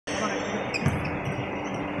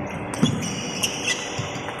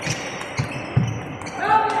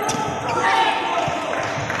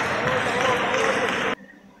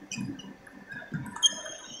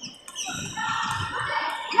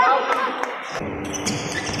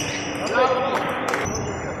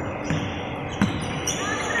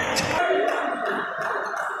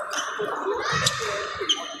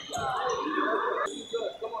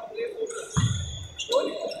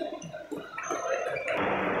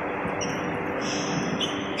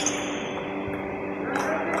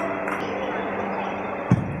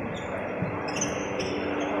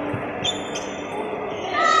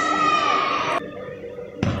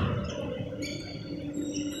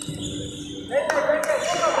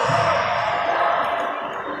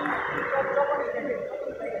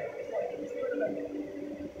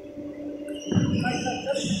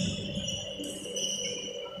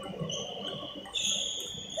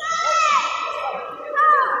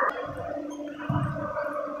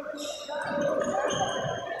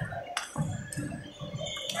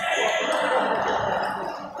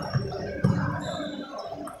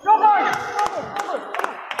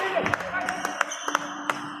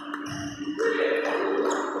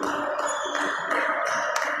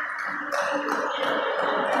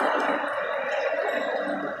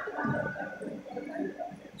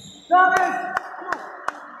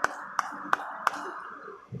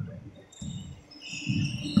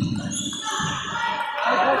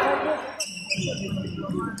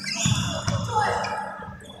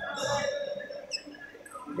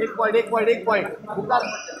एक point.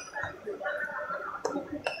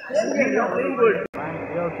 You're playing good.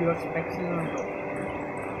 Your specs is on top.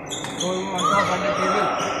 So on top on the table.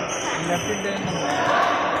 And left it there in the middle.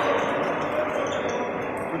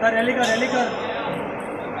 Rally kar.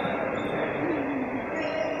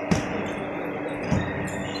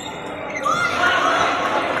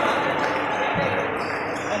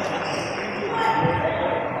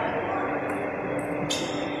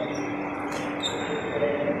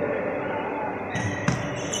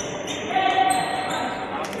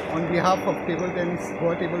 On behalf of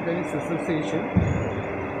Goa Table Tennis Association,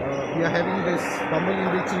 we are having this Bambolim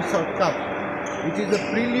Beach Resort Cup, which is a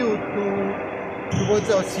prelude towards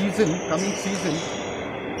our coming season,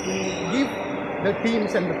 to give the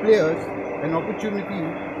teams and the players an opportunity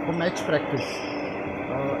for match practice.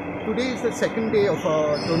 Today is the second day of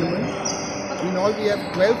our tournament. In all, we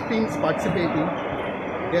have 12 teams participating.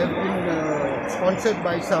 They have been sponsored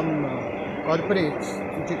by some corporates,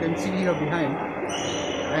 which you can see here behind.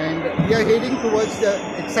 And we are heading towards the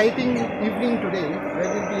exciting evening today, where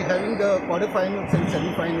we'll be having the quarterfinals and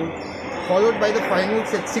semifinals, followed by the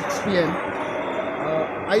finals at 6 p.m.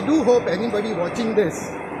 I do hope anybody watching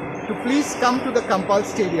this to please come to the Campal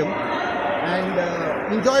stadium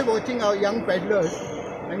and enjoy watching our young paddlers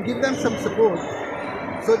and give them some support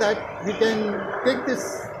so that we can take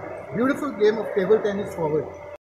this beautiful game of table tennis forward.